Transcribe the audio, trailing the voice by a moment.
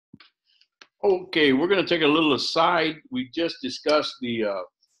Okay, we're going to take a little aside. We just discussed the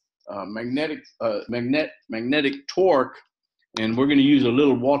magnetic torque, and we're going to use a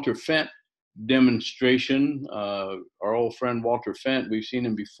little Walter Fendt demonstration. Our old friend Walter Fendt, we've seen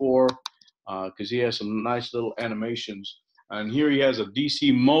him before because he has some nice little animations. And here he has a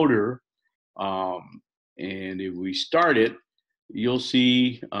DC motor, and if we start it, you'll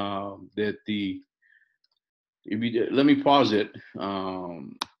see that the. If you let me pause it.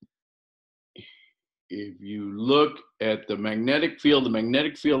 If you look at the magnetic field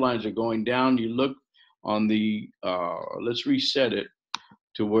lines are going down. You look on the, let's reset it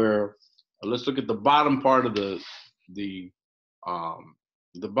to where, let's look at the bottom part of the, um,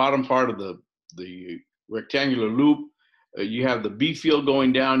 the bottom part of the rectangular loop. You have the B field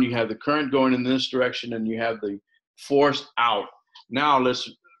going down, you have the current going in this direction, and you have the force out. Now let's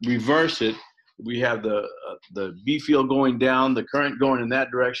reverse it. We have the B field going down, the current going in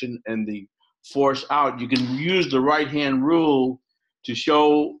that direction, and the force out. You can use the right hand rule to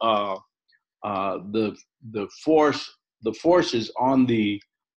show the forces on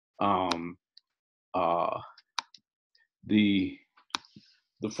um, uh, the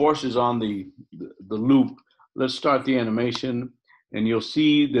the forces on the loop. Let's start the animation, and you'll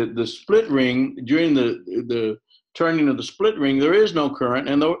see that the split ring, during the turning of the split ring, there is no current,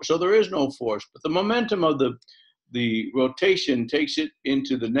 and so there is no force. But the momentum of the rotation takes it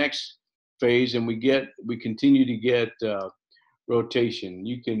into the next phase, and we continue to get rotation.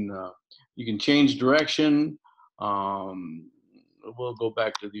 You can change direction. Um, we'll go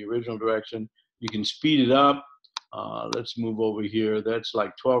back to the original direction. You can speed it up. Let's move over here. That's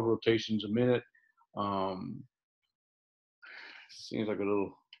like 12 rotations a minute. Um, Seems like a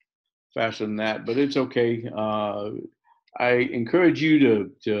little faster than that, but it's okay. I encourage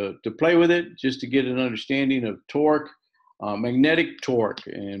you to play with it just to get an understanding of torque, magnetic torque,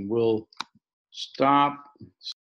 and we'll stop.